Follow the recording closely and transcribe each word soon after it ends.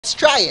Let's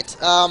try it.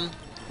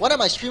 When am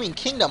I streaming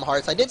Kingdom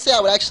Hearts? I did say I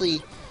would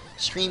actually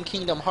stream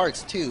Kingdom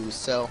Hearts 2,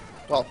 so...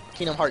 Well,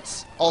 Kingdom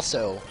Hearts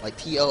also, like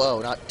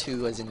T-O-O, not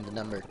 2 as in the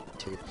number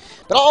 2.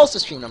 But I'll also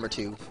stream number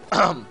 2.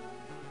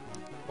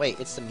 Wait,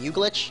 it's the Mew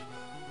glitch?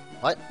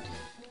 What?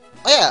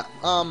 Oh yeah,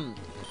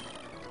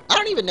 I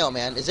don't even know,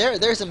 man.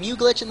 There's a Mew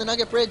glitch in the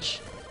Nugget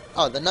Bridge?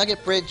 Oh, the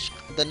Nugget Bridge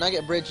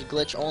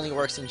glitch only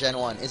works in Gen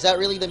 1. Is that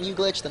really the Mew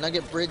glitch? The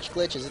Nugget Bridge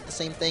glitch? Is it the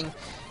same thing?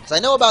 Because I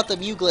know about the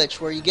Mew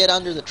glitch where you get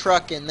under the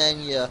truck and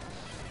then you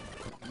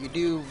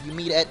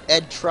meet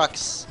Ed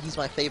Trucks. He's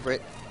my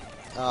favorite.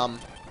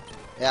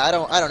 Yeah, I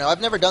don't know.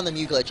 I've never done the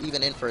Mew glitch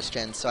even in first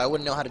gen, so I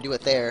wouldn't know how to do it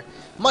there.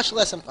 Much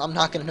less I'm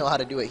not going to know how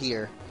to do it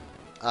here.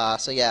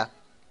 So yeah,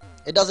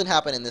 it doesn't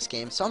happen in this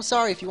game. So I'm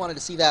sorry if you wanted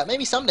to see that.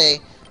 Maybe someday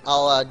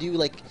I'll do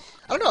like,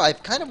 I don't know,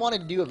 I've kind of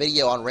wanted to do a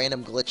video on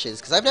random glitches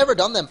because I've never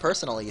done them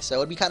personally. So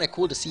it'd be kind of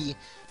cool to see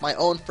my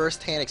own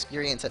first-hand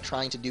experience at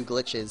trying to do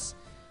glitches.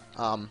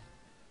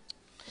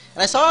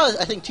 And I saw,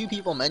 I think, 2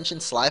 people mention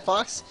Sly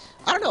Fox.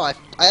 I don't know, I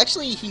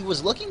actually, he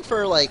was looking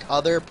for, like,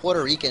 other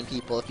Puerto Rican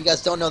people. If you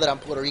guys don't know that I'm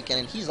Puerto Rican,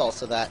 and he's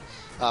also that,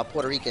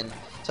 Puerto Rican.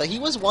 So he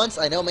was once,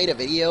 I know, made a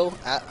video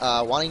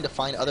wanting to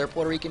find other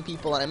Puerto Rican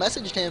people, and I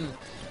messaged him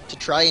to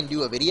try and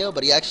do a video,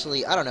 but he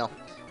actually, I don't know.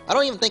 I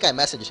don't even think I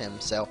messaged him,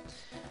 so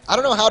I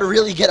don't know how to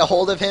really get a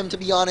hold of him, to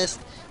be honest.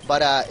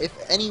 But if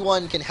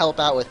anyone can help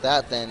out with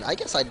that, then I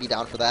guess I'd be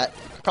down for that.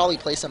 Probably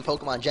play some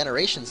Pokemon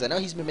Generations. I know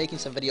he's been making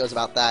some videos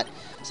about that,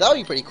 so that would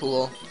be pretty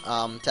cool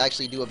to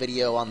actually do a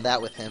video on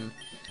that with him.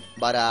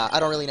 But I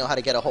don't really know how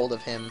to get a hold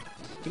of him.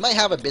 He might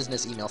have a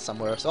business email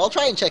somewhere, so I'll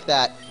try and check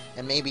that,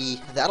 and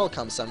maybe that'll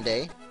come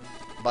someday.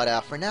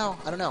 But for now,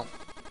 I don't know.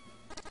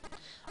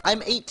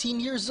 I'm 18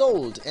 years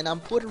old, and I'm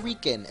Puerto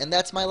Rican, and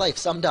that's my life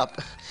summed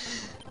up.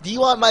 Do you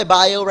want my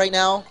bio right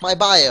now? My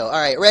bio.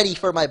 Alright, ready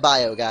for my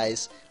bio,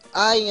 guys.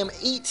 I am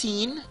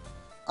 18.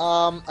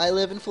 I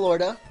live in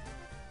Florida.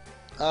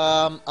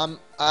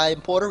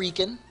 I'm Puerto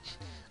Rican.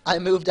 I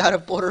moved out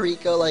of Puerto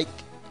Rico like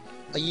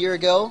a year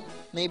ago,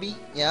 maybe,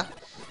 yeah.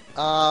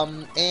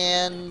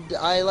 And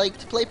I like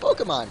to play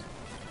Pokemon.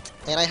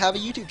 And I have a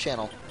YouTube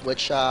channel,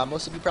 which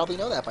most of you probably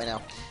know that by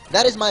now.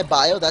 That is my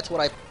bio. That's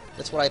what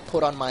I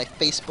put on my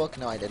Facebook.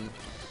 No, I didn't.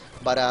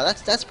 But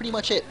that's pretty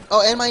much it.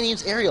 Oh, and my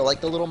name's Ariel,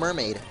 like the Little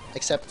Mermaid,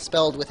 except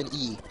spelled with an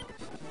E.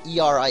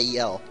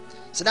 E-R-I-E-L.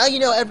 So now you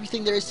know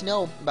everything there is to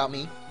know about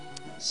me.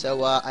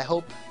 So I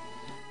hope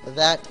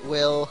that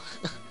will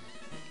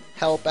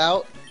help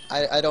out.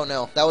 I don't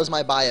know. That was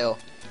my bio.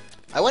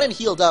 I went and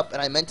healed up,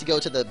 and I meant to go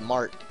to the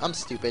mart. I'm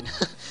stupid.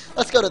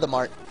 Let's go to the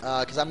mart,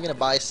 because I'm going to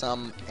buy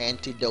some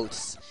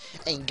antidotes.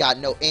 Ain't got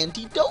no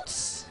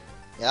antidotes.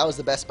 Yeah, that was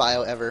the best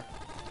bio ever.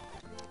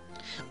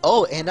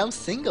 Oh, and I'm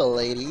single,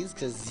 ladies,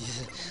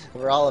 because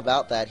we're all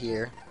about that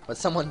here. But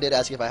someone did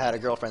ask if I had a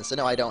girlfriend, so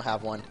no, I don't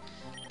have one.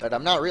 But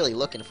I'm not really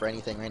looking for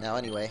anything right now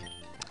anyway.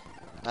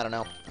 I don't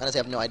know. I honestly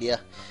have no idea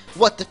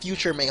what the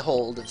future may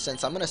hold,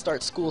 since I'm going to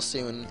start school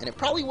soon, and it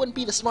probably wouldn't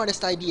be the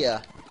smartest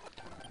idea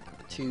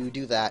to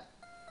do that.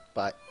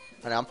 But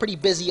I don't know, I'm pretty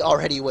busy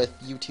already with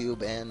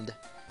YouTube and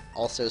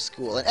also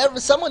school. And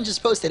someone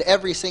just posted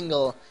every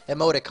single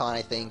emoticon,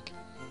 I think.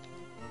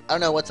 I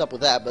don't know what's up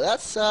with that, but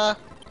that's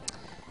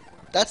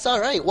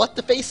alright. What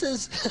the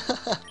faces?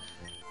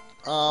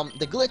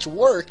 The glitch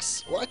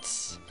works. What?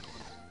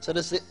 So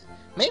does it...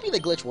 Maybe the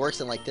glitch works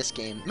in, like, this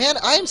game. Man,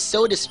 I am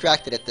so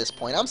distracted at this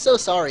point. I'm so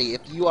sorry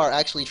if you are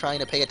actually trying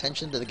to pay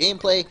attention to the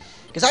gameplay,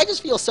 because I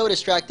just feel so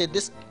distracted.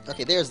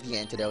 Okay, there's the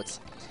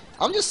antidotes.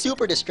 I'm just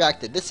super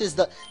distracted. This is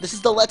the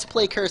Let's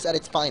Play curse at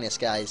its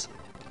finest, guys.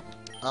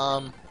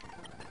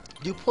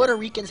 Do Puerto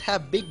Ricans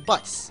have big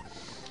butts?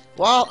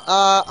 Well,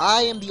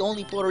 I am the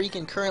only Puerto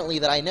Rican currently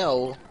that I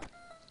know,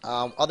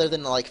 other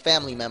than, like,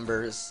 family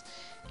members.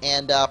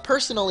 And,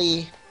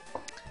 personally,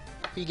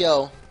 here you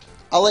go.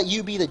 I'll let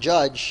you be the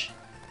judge.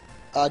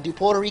 Do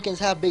Puerto Ricans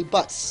have big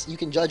butts? You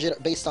can judge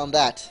it based on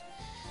that.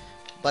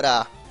 But,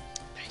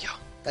 there you go.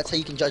 That's how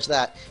you can judge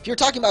that. If you're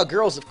talking about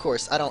girls, of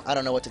course, I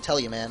don't know what to tell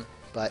you, man.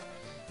 But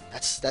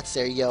that's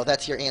there you go.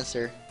 That's your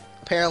answer.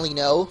 Apparently,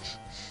 no.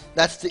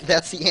 That's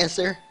the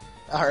answer.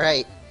 All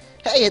right.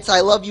 Hey, it's I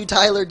love you,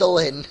 Tyler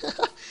Dolan.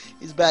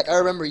 He's back. I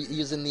remember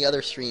using the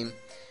other stream,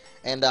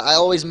 and I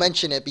always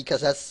mention it because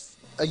that's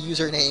a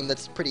username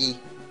that's pretty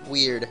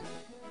weird.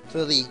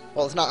 Literally,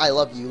 well, it's not I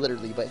love you,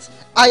 literally, but it's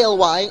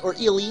ILY, or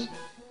Illy.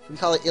 We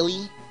call it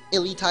Illy.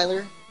 Illy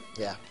Tyler.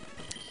 Yeah.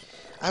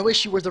 I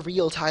wish you were the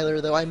real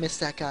Tyler, though. I miss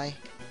that guy.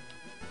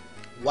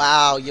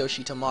 Wow,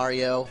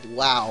 YoshiToMario.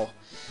 Wow.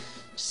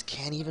 Just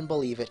can't even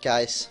believe it,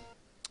 guys.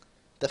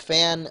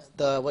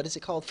 What is it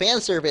called? Fan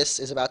service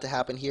is about to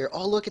happen here.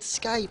 Oh, look, it's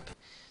Skype.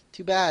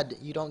 Too bad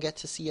you don't get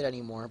to see it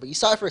anymore. But you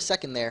saw it for a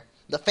second there.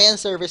 The fan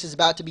service is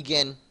about to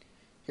begin.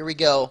 Here we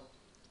go.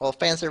 Well,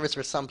 fan service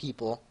for some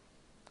people.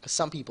 Because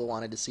some people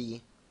wanted to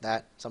see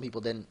that. Some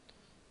people didn't.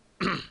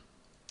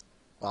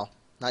 Well,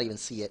 not even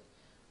see it.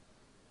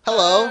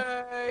 Hello.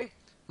 Hey.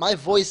 My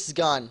voice is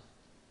gone.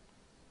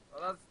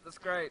 Well, that's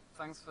great.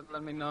 Thanks for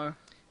letting me know.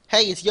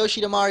 Hey, it's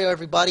YoshiToMario,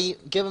 everybody.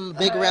 Give him a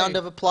big round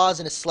of applause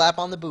and a slap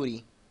on the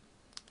booty.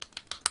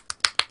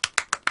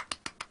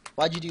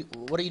 Why'd you do?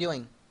 What are you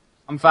doing?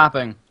 I'm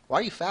fapping. Why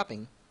are you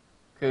fapping?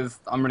 Because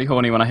I'm really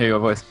horny when I hear your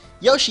voice.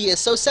 Yoshi is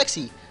so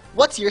sexy.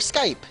 What's your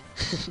Skype?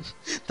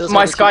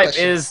 My Skype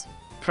is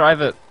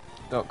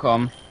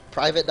private.com.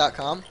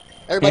 Private.com?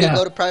 Everybody Yeah.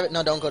 go to private.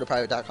 No, don't go to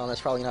private.com.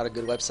 That's probably not a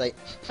good website.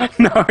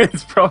 No,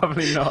 it's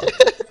probably not.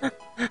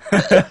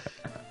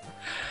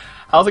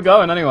 How's it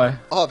going anyway?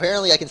 Oh,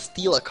 apparently I can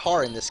steal a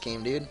car in this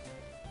game, dude.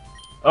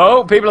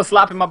 Oh, people are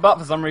slapping my butt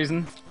for some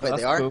reason. Wait,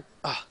 That's they are? cool.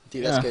 Oh,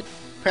 dude, that's Yeah. good.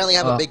 Apparently I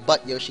have a big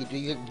butt, Yoshi. Do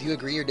you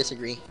agree or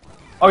disagree?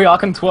 Oh yeah, I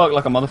can twerk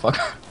like a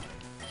motherfucker.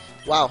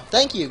 Wow,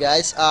 thank you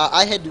guys.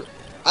 I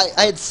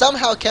had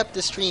somehow kept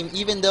the stream,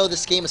 even though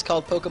this game is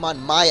called Pokemon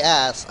My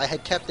Ass. I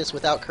had kept this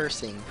without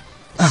cursing.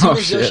 As soon Oh,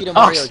 as shit. YoshiToMario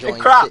Oh, shit, joined,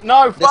 crap.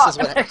 No, this fuck. is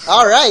what.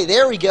 All right,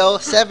 there we go.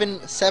 Seven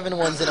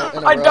ones in a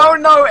I row.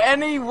 don't know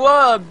any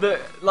word that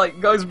like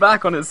goes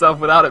back on itself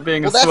without it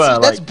being Well, a swear.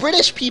 that's like...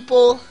 British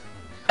people.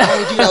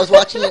 Oh, dude, I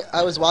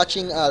was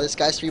watching this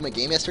guy stream a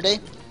game yesterday,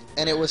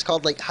 and it was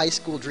called like High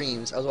School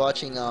Dreams. I was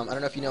watching. I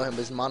don't know if you know him,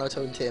 but it's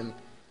Monotone Tim.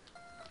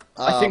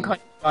 I think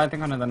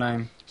I know the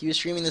name. He was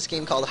streaming this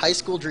game called High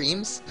School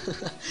Dreams,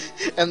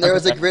 and there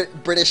was a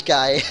British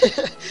guy,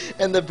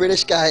 and the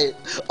British guy,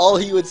 all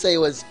he would say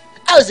was,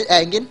 "How's it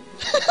hanging?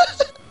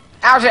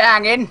 How's it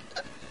hanging?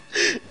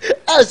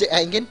 How's it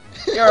hanging?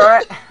 You're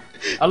alright."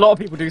 A lot of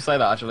people do say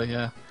that actually.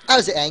 Yeah.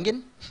 How's it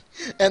hanging?"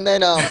 And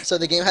then so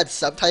the game had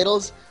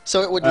subtitles,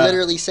 so it would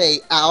literally say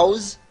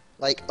 "ows,"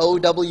 like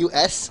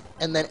OWS,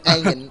 and then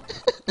 "hangin."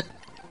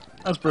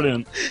 That's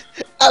brilliant.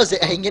 How's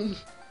it hanging?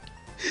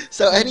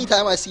 So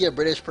anytime I see a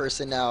British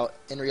person now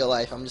in real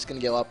life, I'm just gonna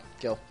go,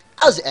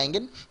 "How's it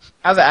hanging?"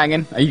 How's it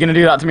hanging? Are you gonna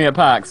do that to me at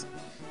PAX?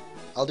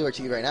 I'll do it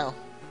to you right now.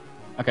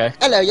 Okay.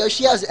 Hello,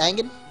 Yoshi. How's it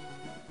hanging?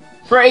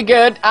 Pretty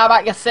good. How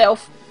about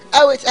yourself?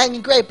 Oh, it's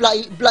hanging great,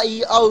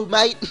 bloody old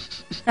mate.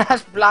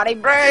 That's bloody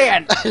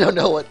brilliant. I don't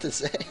know what to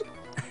say.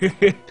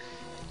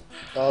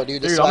 Oh,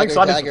 dude, the Dude, I'm swagger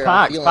excited dagger, for I'm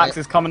PAX. feeling PAX it.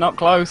 is coming up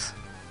close.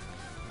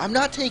 I'm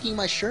not taking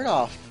my shirt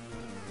off.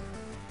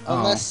 Oh.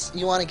 Unless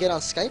you want to get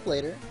on Skype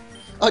later.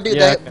 Oh, dude,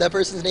 Yeah, that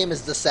person's name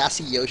is the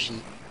Sassy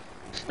Yoshi.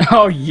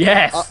 Oh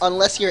yes.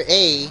 Unless you're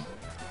A,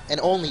 and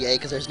only A,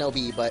 because there's no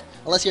B, but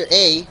unless you're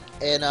A,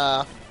 and,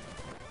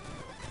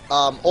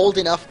 old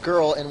enough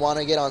girl and want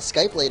to get on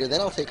Skype later,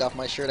 then I'll take off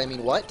my shirt. I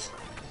mean, what?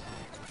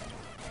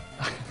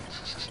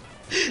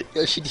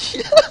 Yoshi, do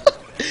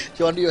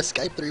you want to do a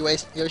Skype three-way,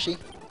 Yoshi?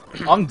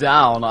 I'm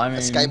down. I mean,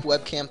 A Skype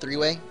webcam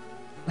three-way?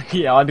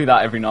 yeah, I do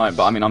that every night.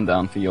 But I mean, I'm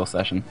down for your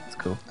session. It's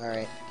cool.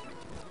 Alright.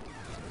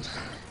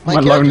 My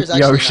My lone character's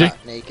actually Yoshi.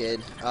 not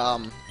naked.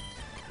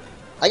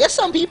 I guess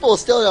some people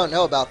still don't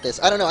know about this.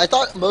 I don't know. I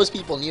thought most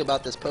people knew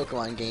about this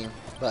Pokemon game,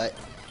 but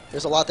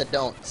there's a lot that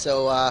don't.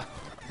 So,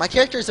 my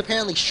character is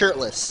apparently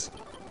shirtless.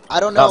 I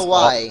don't know That's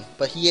why,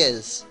 but he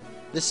is.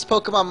 This is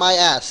Pokemon My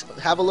Ass.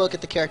 Have a look at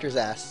the character's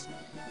ass.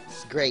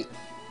 It's great.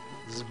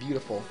 This is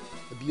beautiful.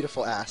 A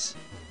beautiful ass.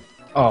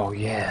 Oh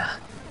yeah.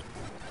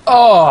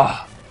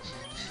 Oh,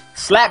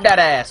 slap that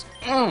ass.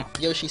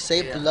 Yoshi,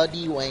 say Yeah.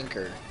 bloody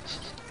wanker.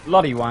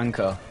 Bloody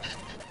wanker.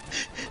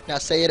 Now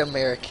say it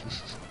American.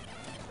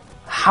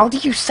 How do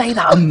you say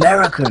that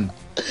American?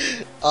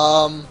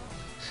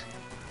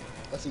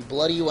 Let's see,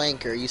 bloody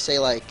wanker. You say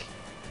like,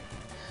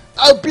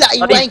 oh, bloody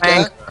Bloody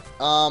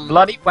wanker.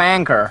 Bloody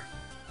wanker.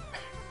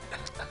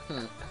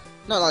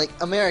 No, like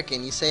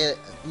American. You say it.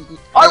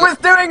 I was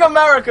doing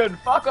American.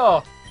 Fuck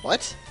off.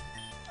 What?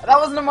 That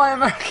wasn't my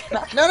American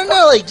accent.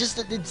 No. Like just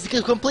it's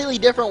a completely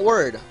different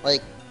word.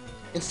 Like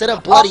instead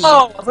of bloody,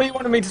 Oh, I thought you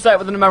wanted me to say it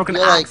with an American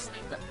you're like, accent.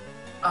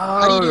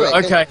 how do you do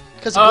it? Okay.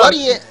 Because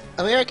bloody,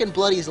 American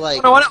bloody is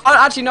like. No,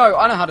 I actually know.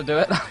 I know how to do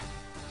it.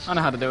 I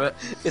know how to do it.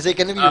 Is it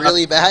gonna be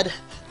really bad?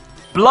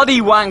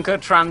 Bloody wanker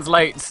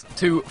translates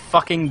to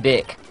fucking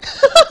dick.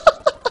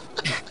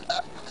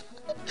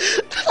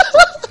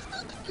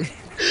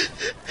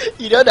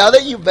 You know, now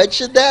that you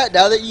mentioned that,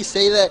 now that you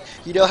say that,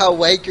 you know how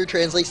wanker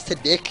translates to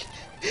dick?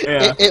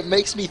 Yeah. It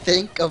makes me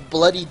think of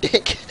bloody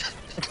dick.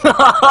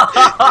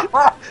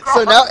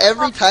 So now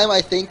every time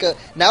I think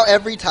now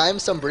every time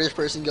some British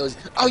person goes,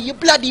 oh, you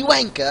bloody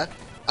wanker,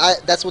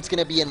 that's what's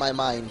gonna be in my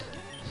mind.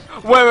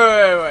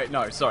 Wait.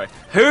 No, sorry.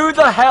 Who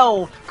the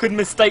hell could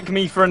mistake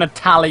me for an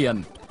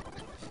Italian?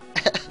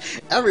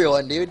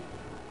 Everyone, dude.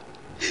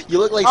 You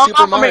look like Oh,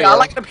 Super Mario. I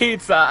like the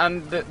pizza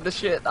and the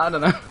shit. I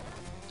don't know.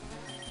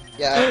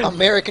 Yeah,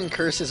 American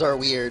curses are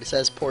weird,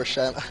 says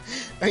Portia.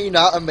 Are you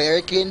not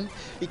American?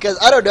 Because,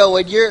 I don't know,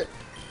 when you're...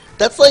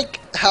 That's like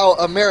how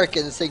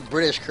Americans think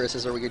British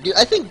curses are weird. Dude,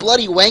 I think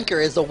bloody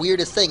wanker is the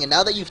weirdest thing, and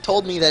now that you've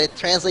told me that it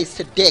translates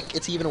to dick,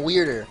 it's even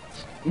weirder.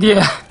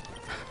 Yeah.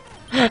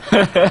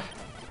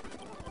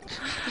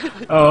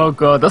 Oh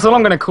god, that's all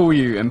I'm gonna call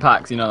you in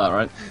PAX, you know that,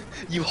 right?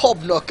 You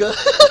hobknocker.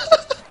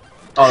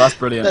 Oh, that's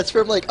brilliant. That's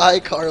from, like,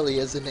 iCarly,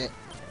 isn't it?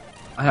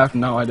 I have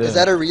no idea. Is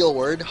that a real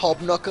word?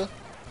 Hobknocker?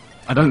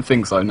 I don't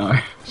think so, no.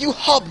 You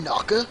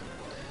hobknocker!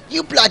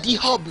 You bloody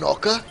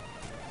hobknocker!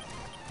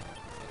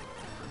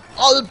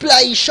 I'll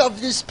bloody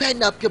shove this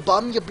pen up your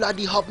bum, you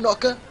bloody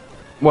hobknocker!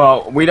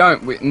 Well,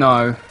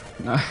 no.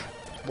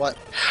 What?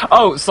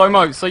 Oh, so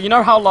Mo, so you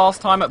know how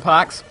last time at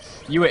PAX,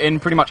 you were in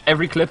pretty much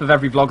every clip of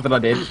every vlog that I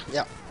did?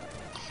 Yeah.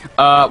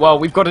 Well,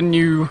 we've got a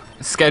new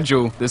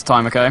schedule this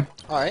time, okay?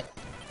 Alright.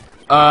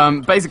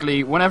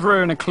 Basically, whenever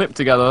we're in a clip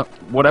together,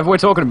 whatever we're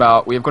talking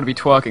about, we've got to be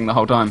twerking the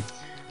whole time.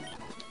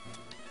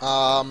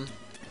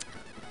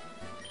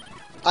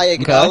 I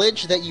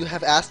acknowledge that you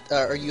have asked,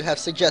 or you have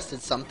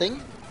suggested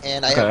something,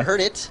 and I have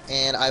heard it,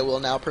 and I will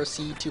now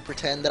proceed to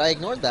pretend that I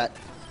ignored that.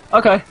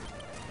 Okay.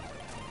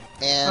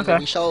 And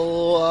we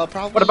shall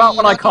probably... What about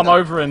when I come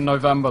over in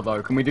November,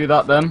 though? Can we do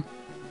that then?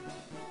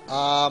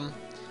 Oh,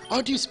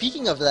 dude,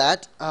 speaking of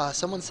that,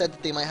 someone said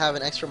that they might have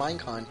an extra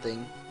Minecon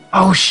thing.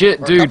 Oh,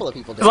 shit, Or dude. a couple of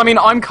people did. Because, I mean,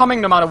 I'm coming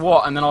no matter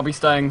what, and then I'll be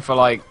staying for,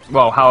 like,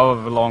 well,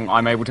 however long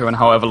I'm able to, and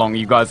however long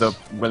you guys are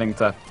willing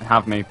to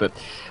have me, but,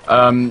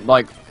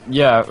 like...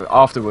 Yeah,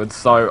 afterwards.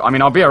 So, I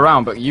mean, I'll be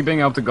around, but you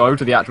being able to go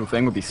to the actual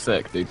thing would be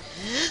sick, dude.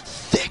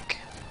 Sick.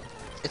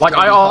 Like,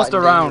 I asked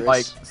around,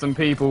 like, some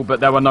people,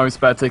 but there were no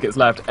spare tickets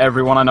left.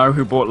 Everyone I know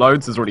who bought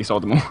loads has already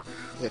sold them all.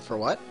 Wait, for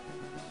what?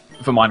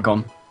 For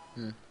Minecon.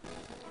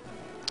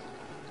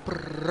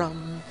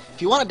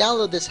 If you want to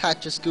download this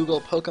hack, just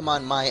Google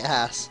Pokemon My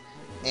Ass,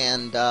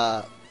 and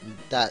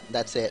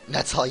that's it.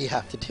 That's all you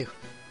have to do.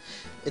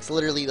 It's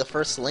literally the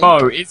first link.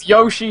 Oh, is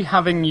Yoshi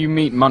having you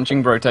meet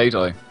Munching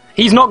Potato?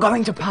 He's not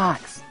going to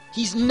PAX!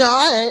 He's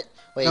not!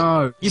 Wait.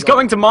 No. He's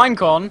going to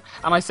Minecon,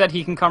 and I said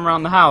he can come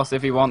around the house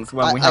if he wants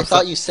when we have... I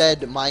thought you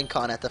said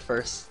Minecon at the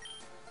first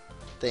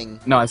thing.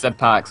 No, I said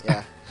PAX.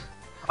 Yeah.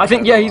 I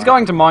think, yeah, he's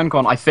going to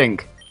Minecon, I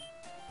think.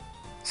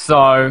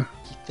 So...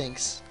 He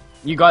thinks.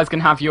 You guys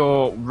can have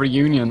your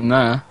reunion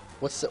there.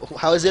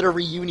 How is it a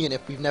reunion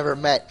if we've never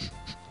met?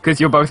 Because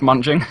you're both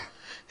munching.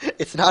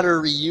 It's not a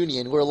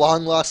reunion. We're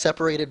long-lost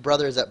separated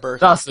brothers at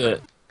birth. That's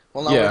it.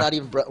 Well, no, we're not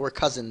even we're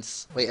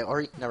cousins. Wait,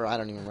 never, I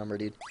don't even remember,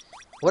 dude.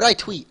 What did I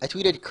tweet? I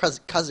tweeted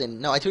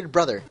cousin. No, I tweeted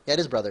brother. Yeah, it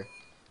is brother.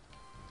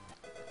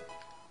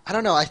 I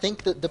don't know, I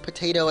think that the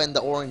potato and the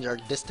orange are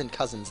distant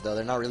cousins, though.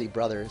 They're not really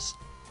brothers.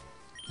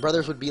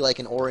 Brothers would be like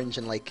an orange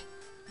and like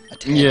a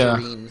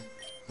tangerine,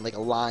 and like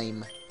a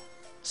lime.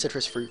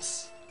 Citrus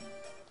fruits.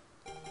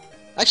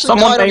 Actually,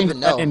 someone no, I don't even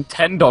know. Someone named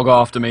Nintendog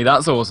after me,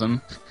 that's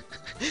awesome.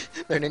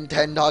 Their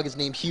Nintendog is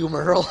named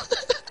Humerl.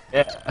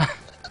 Yeah.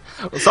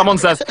 Well, someone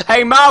says,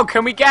 "Hey Mal,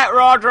 can we get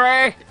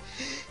Rodri?"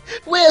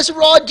 Where's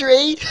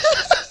Rodri?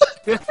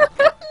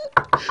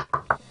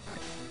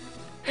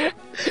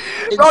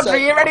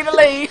 Rodri, you ready to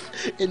leave?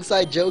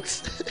 Inside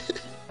jokes.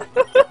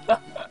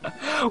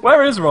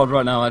 Where is Rod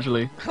right now,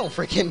 actually? I don't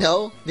freaking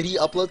know. Did he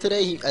upload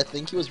today? I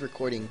think he was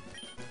recording.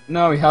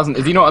 No, he hasn't.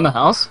 Is he not in the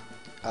house?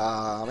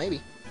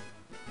 Maybe.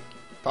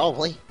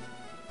 Probably.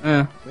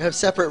 Yeah. We have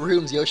separate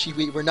rooms, Yoshi.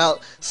 We're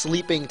not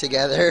sleeping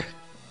together.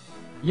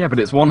 Yeah, but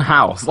it's one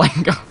house.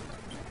 Like.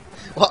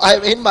 Well,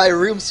 I'm in my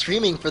room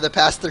streaming for the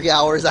past 3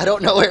 hours. I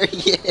don't know where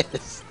he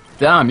is.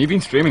 Damn, you've been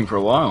streaming for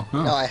a while.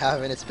 Huh? No, I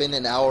haven't. It's been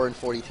an hour and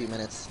 42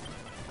 minutes.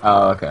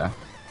 Oh, okay.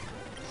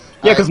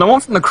 Yeah, because no one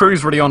from the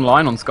crew's really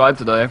online on Skype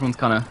today. Everyone's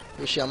kind of...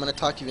 Yoshi, I'm going to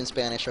talk to you in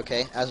Spanish,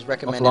 okay? As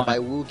recommended by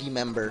Woogie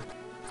Member.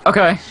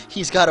 Okay.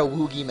 He's got a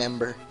Woogie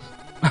Member.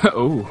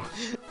 Ooh.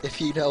 If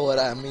you know what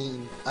I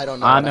mean. I don't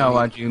know I know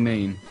what you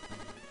mean.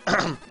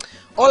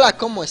 Hola,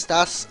 ¿cómo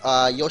estás,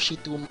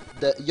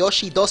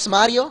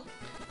 YoshiToMario?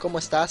 ¿Cómo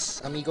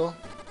estás, amigo?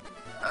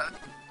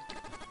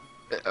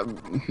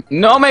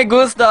 No me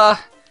gusta...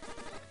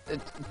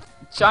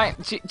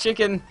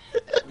 chicken...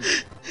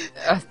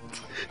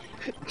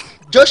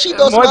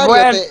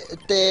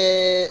 YoshiToMario,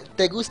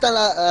 te gusta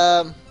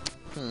la...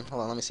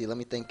 hold on, let me see, let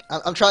me think.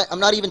 I'm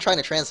not even trying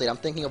to translate, I'm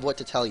thinking of what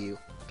to tell you,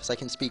 because I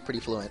can speak pretty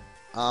fluent.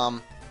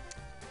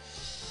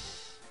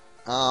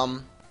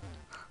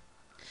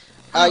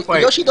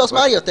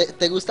 YoshiToMario,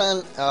 te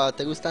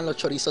gustan los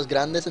chorizos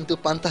grandes en tus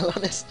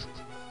pantalones?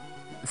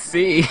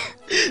 Sí.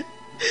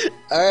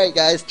 Alright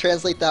guys,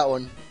 translate that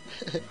one.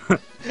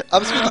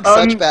 I'm speaking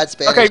such bad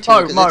Spanish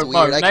too, because it's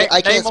weird.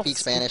 I can't speak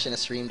Spanish in a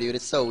stream, dude,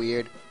 it's so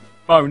weird.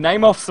 Mo,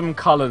 name off some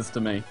colors to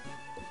me.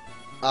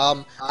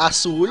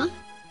 Azul.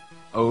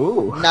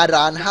 Oh.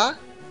 Naranja.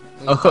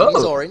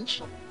 Is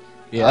orange.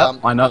 Yeah,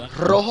 I know that.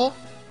 Rojo.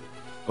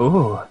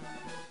 Ooh.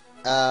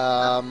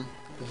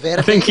 Verde.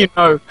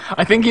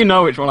 I think you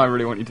know which one I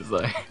really want you to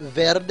say.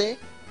 Verde.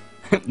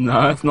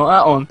 No, it's not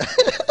that one.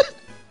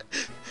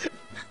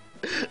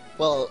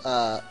 Well,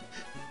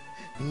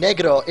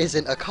 negro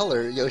isn't a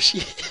color,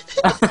 Yoshi.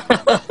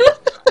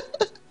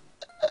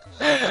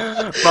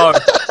 Mo.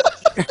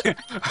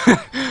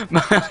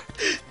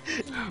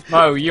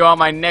 Mo, you are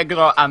my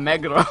negro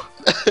amegro.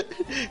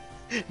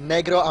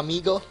 Negro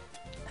amigo?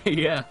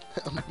 Yeah.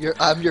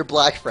 I'm your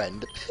black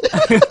friend.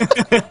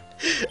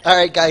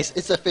 Alright guys,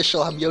 it's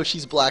official, I'm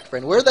Yoshi's black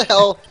friend. Where the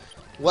hell...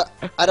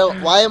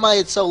 why am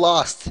I so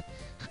lost?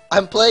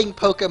 I'm playing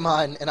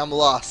Pokemon and I'm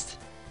lost.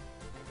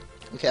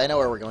 Okay, I know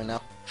where we're going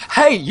now.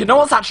 Hey, you know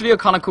what's actually a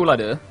kind of cool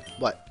idea?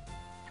 What?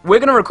 We're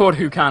gonna record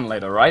Who Can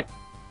later, right?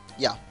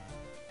 Yeah.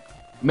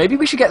 Maybe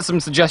we should get some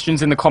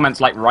suggestions in the comments,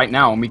 like, right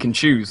now, and we can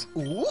choose.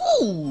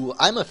 Ooh,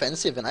 I'm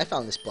offensive and I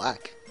found this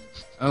black.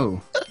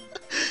 Oh.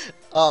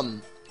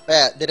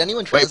 Yeah, did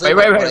anyone translate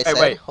wait, what I wait, said?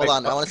 wait, Hold wait.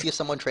 on, I want to see if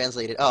someone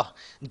translated. Oh,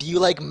 do you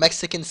like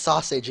Mexican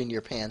sausage in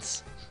your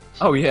pants?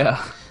 Oh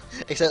yeah.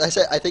 Except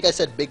I think I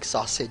said big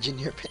sausage in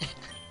your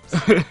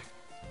pants.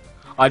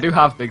 I do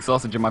have big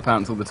sausage in my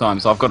pants all the time,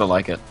 so I've got to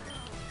like it.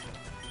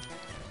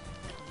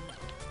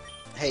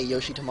 Hey,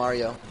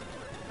 YoshiToMario.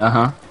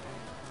 Uh-huh.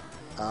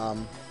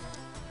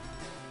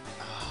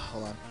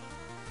 Hold on.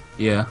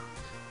 Yeah.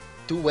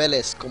 Tú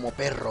hueles como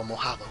perro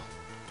mojado.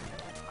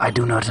 I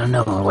do not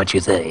know what you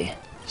say.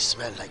 You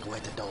smell like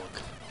wet dog.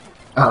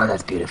 Oh,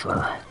 that's beautiful.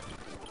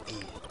 Y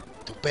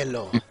tu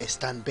pelo es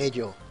tan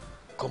bello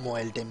como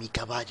el de mi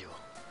caballo.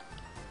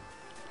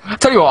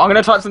 Tell you what, I'm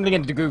gonna type something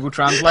into Google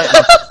Translate.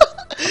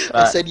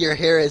 I said your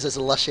hair is as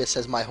luscious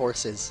as my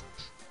horse's.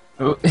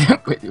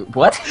 Wait,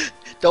 what?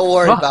 Don't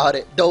worry What? about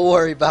it. Don't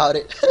worry about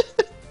it.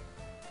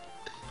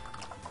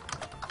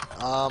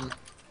 Alright,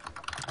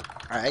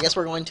 I guess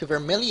we're going to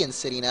Vermilion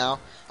City now.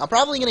 I'm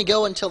probably going to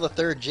go until the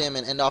third gym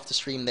and end off the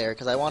stream there,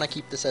 because I want to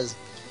keep this as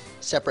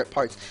separate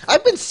parts.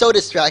 I've been so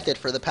distracted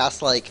for the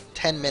past, like,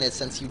 10 minutes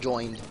since you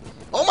joined.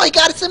 Oh my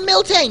god, it's a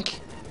mill tank!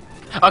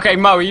 Okay,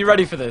 Mo, are you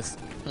ready for this?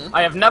 Hmm?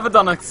 I have never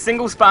done a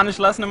single Spanish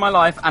lesson in my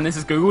life, and this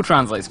is Google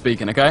Translate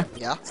speaking, okay?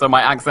 Yeah? So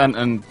my accent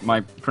and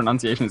my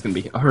pronunciation is going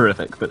to be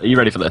horrific, but are you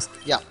ready for this?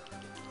 Yeah.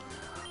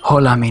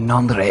 Hola, mi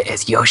nombre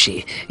es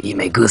Yoshi y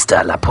me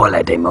gusta la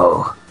pola de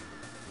Mo.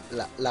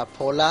 La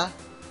pola?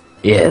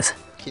 Yes,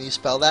 Can you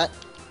spell that?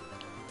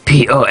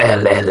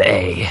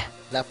 P-O-L-L-A.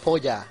 La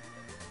polla.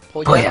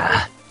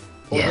 Polla.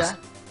 Yes.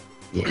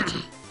 Yes.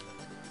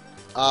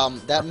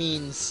 That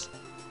means...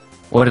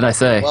 What did I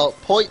say? Well,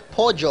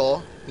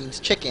 pollo means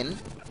chicken.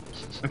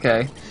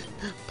 Okay.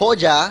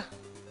 Polla,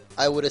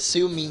 I would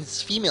assume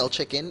means female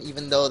chicken,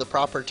 even though the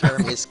proper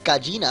term is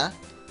gallina.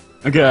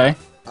 Okay.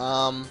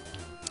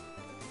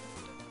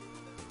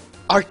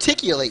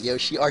 Articulate,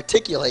 Yoshi,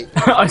 articulate.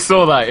 I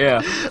saw that,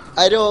 yeah.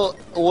 I don't...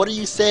 What are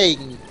you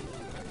saying?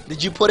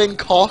 Did you put in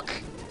cock?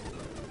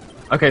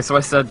 Okay, so I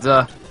said,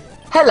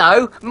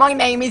 Hello, my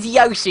name is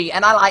Yoshi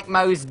and I like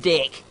Mo's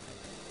dick.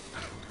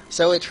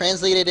 So it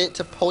translated it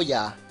to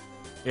polla.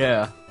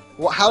 yeah.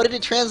 Well, how did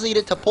it translate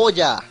it to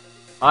polla?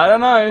 I don't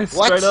know, straight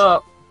What?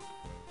 up.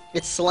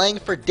 It's slang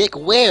for dick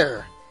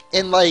where?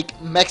 In, like,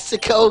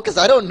 Mexico? Because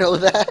I don't know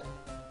that.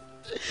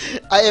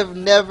 I have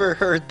never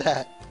heard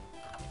that.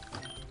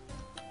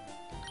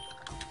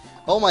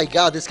 Oh my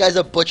god, this guy's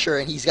a butcher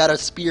and he's got a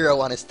Spiro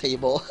on his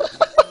table.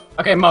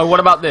 Okay, Mo, what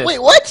about this? Wait,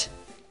 what?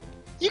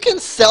 You can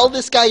sell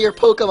this guy your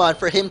Pokemon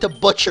for him to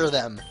butcher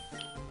them.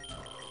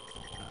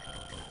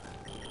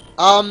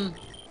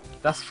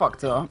 That's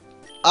fucked up.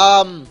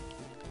 I'm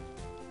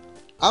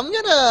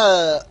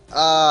gonna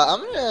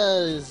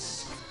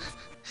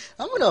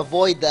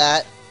avoid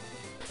that.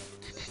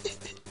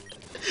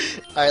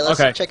 Alright, let's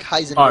Okay. check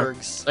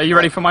Heisenberg's Are you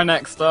ready for my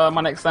next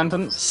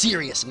sentence?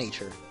 serious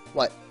nature.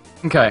 What?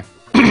 Okay.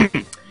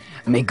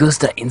 Me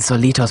gusta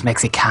insolitos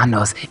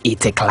mexicanos y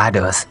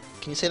teclados.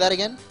 Can you say that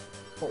again?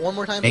 One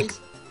more time, Me- please?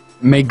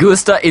 Me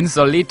gusta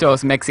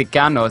insolitos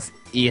mexicanos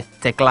y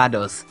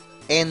teclados.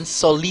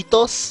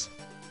 Ensolitos?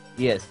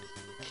 Yes.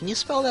 Can you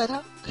spell that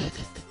out?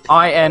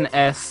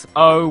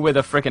 INSO with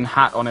a frickin'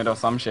 hat on it or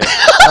some shit.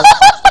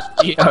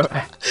 E-O.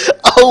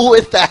 Oh,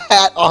 with the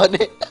hat on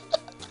it.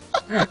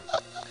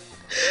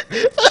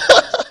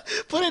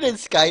 Put it in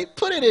Skype.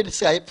 Put it in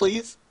Skype,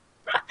 please.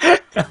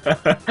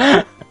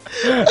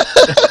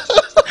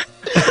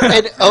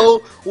 An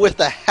O with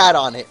the hat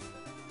on it.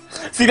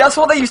 See, that's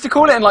what they used to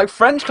call it in like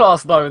French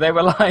class, though. They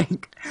were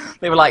like,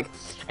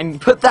 and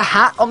put the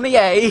hat on the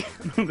A.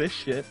 This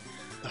shit.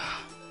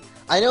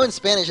 I know in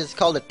Spanish it's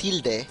called a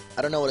tilde.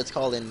 I don't know what it's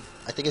called in.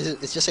 I think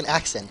it's just an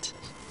accent.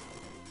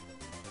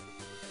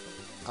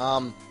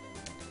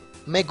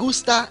 Me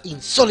gusta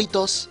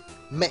insólitos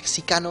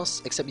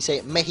mexicanos, except you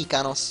say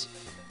mexicanos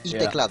y Yeah.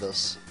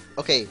 teclados.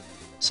 Okay,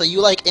 so you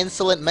like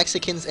insolent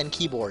Mexicans and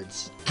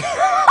keyboards.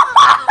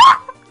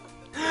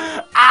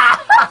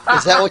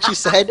 Is that what you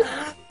said?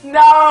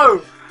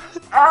 No!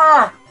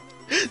 Ah!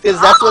 Because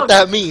that's what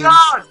that means.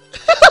 God!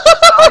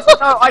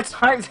 No, I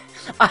typed.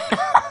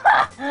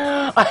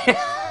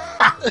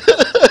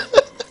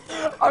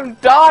 I'm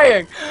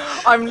dying.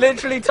 I'm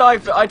literally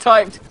typed. I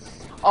typed.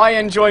 I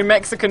enjoy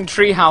Mexican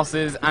tree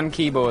houses and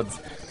keyboards.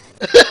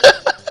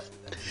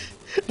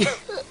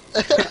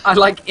 I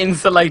like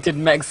insulated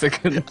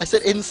Mexican. I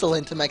said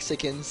insolent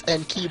Mexicans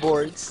and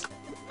keyboards.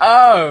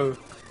 Oh.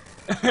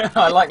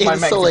 I like my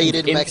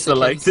Insulated Mexicans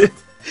Mexicans.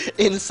 insulated.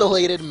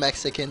 Insulated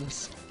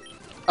Mexicans.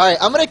 Alright,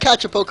 I'm gonna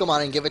catch a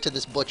Pokemon and give it to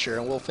this butcher,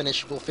 and we'll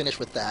finish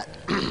with that.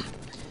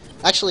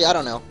 Actually, I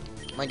don't know.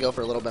 Might go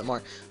for a little bit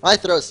more. My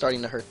throat's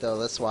starting to hurt, though,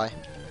 that's why.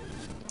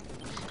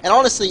 And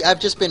honestly, I've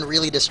just been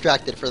really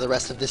distracted for the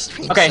rest of this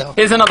stream, Okay, so...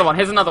 here's another one.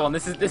 Here's another one.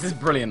 This is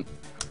brilliant.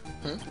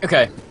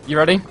 Okay, you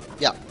ready?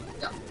 Yeah.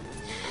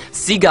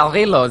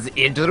 Cigarrillos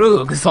y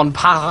drugs son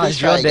para Please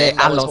try ayudar again,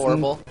 that a was los,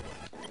 horrible.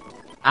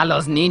 a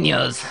los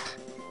niños.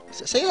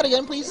 Say that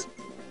again, please.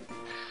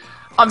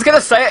 I'm just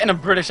gonna say it in a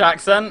British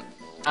accent.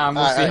 And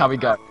we'll see Alright. how we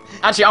go.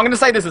 Actually, I'm going to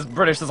say this as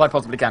British as I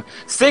possibly can.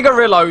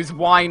 Cigarillos,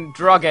 wine,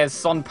 druges,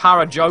 son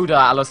para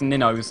joda a los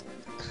ninos.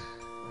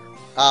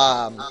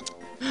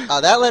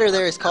 That letter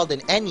there is called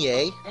an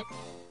Nye.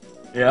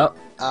 Yeah.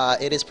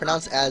 It is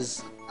pronounced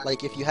as,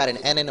 like, if you had an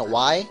N and a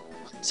Y.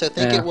 So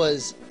think Yeah. it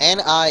was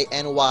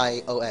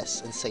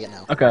Ninyos and say it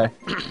now. Okay.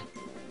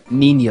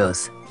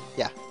 Niños.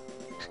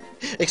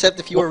 Except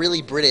if you were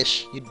really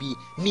British, you'd be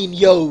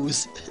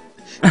Niños.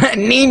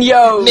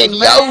 Ninos!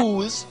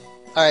 Niños!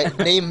 Alright,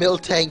 name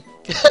Miltank.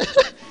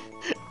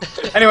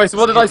 Anyway, so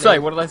what did I say?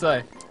 What did I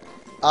say?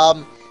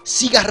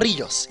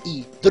 Cigarrillos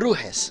y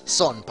drujes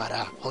son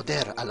para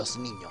joder a los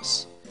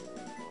niños.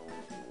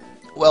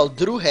 Well,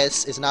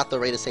 drujes is not the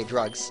way to say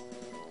drugs.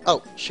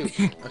 Oh, shoot.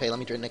 Okay, let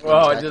me drink nicknames.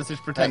 Well, I back. just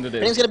pretend Alright, it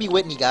her name's is. gonna be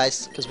Whitney,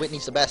 guys, because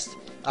Whitney's the best.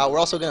 We're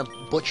also gonna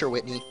butcher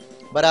Whitney.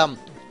 But,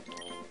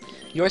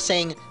 you're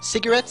saying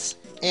cigarettes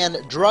and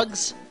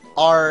drugs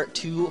are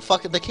to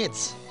fuck the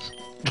kids.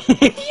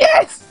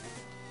 Yes!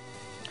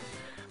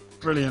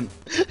 Brilliant.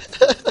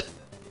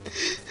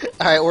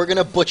 Alright, we're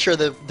gonna butcher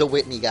the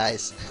Whitney,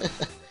 guys.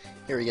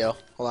 Here we go.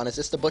 Hold on, is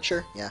this the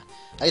butcher? Yeah.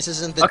 I guess this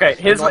isn't the Okay,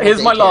 here's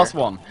normal my daycare. last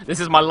one. This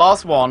is my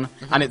last one,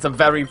 and it's a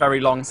very, very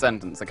long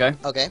sentence, okay?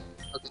 Okay.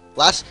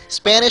 Last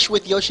Spanish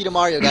with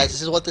YoshiToMario, guys.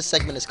 This is what this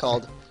segment is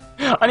called.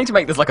 I need to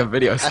make this like a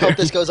video I series. hope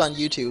this goes on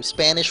YouTube.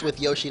 Spanish with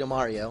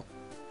YoshiToMario.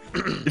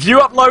 If you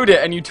upload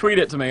it and you tweet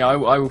it to me, I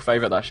will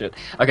favorite that shit.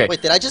 Okay.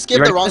 Wait, did I just give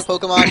You the ready? wrong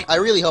Pokemon? I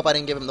really hope I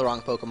didn't give him the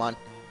wrong Pokemon.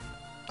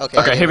 Okay.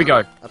 I Okay, gave here we him-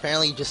 go.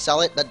 Apparently, you just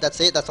sell it. That's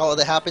it. That's all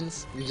that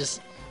happens. You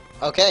just.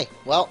 Okay.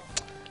 Well,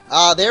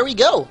 there we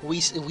go.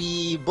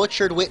 We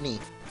butchered Whitney,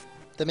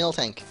 the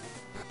Miltank.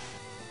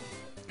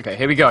 Okay,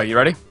 here we go. You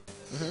ready?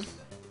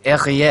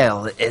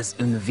 Ariel es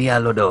un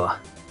violador.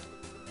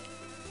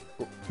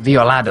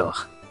 Violador.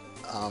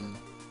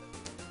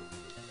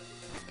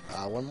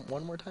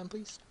 One more time,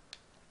 please.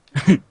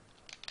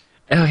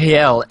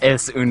 Ariel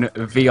es un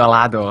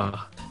violador.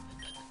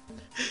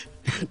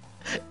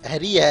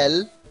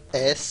 Ariel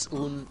es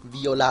un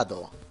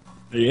violado.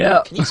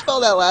 Yeah. Can you spell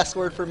that last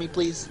word for me,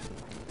 please?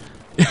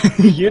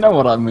 You know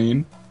what I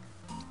mean.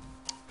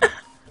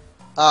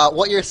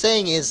 What you're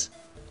saying is,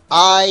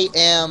 I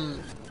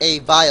am a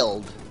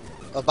violated.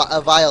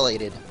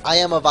 I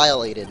am a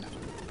violated.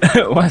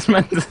 What's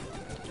meant to...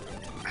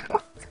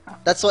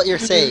 That's what you're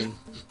saying.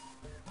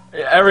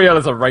 Ariel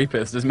is a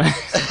rapist, is meant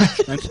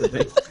to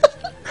be.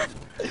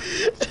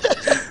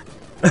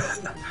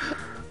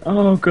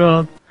 Oh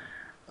god.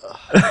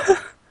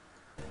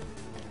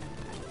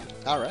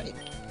 Alright.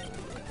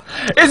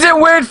 Is it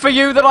weird for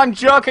you that I'm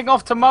jerking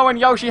off to Mo and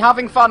Yoshi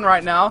having fun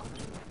right now?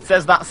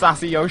 Says that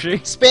sassy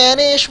Yoshi.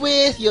 Spanish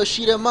with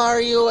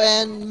YoshiToMario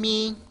and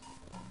me.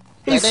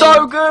 He's And so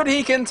then good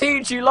he can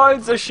teach you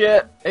loads of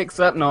shit,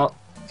 except not.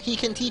 he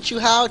can teach you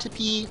how to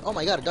pee. Oh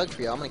my god, a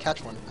Dugtrio. I'm gonna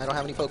catch one. I don't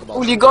have any All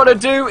Pokeballs. you gotta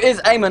do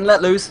is aim and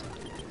let loose.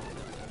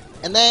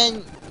 And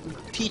then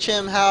teach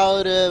him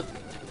how to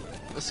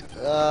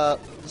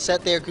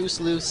set their goose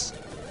loose.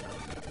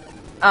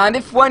 And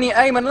if when you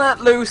aim and let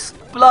loose,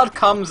 blood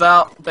comes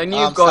out, then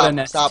you've got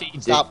an stop,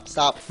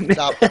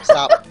 STD.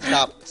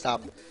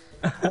 stop.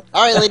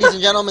 Alright, ladies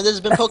and gentlemen, this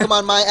has been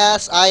Pokemon My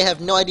Ass. I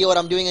have no idea what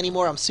I'm doing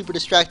anymore. I'm super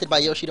distracted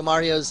by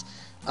YoshiToMario's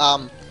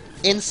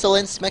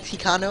insolence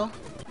Mexicano.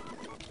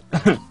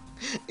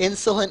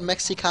 Insolent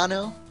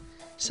Mexicano.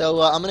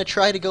 So I'm going to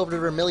try to go over to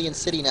Vermilion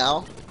City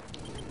now.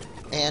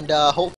 And hope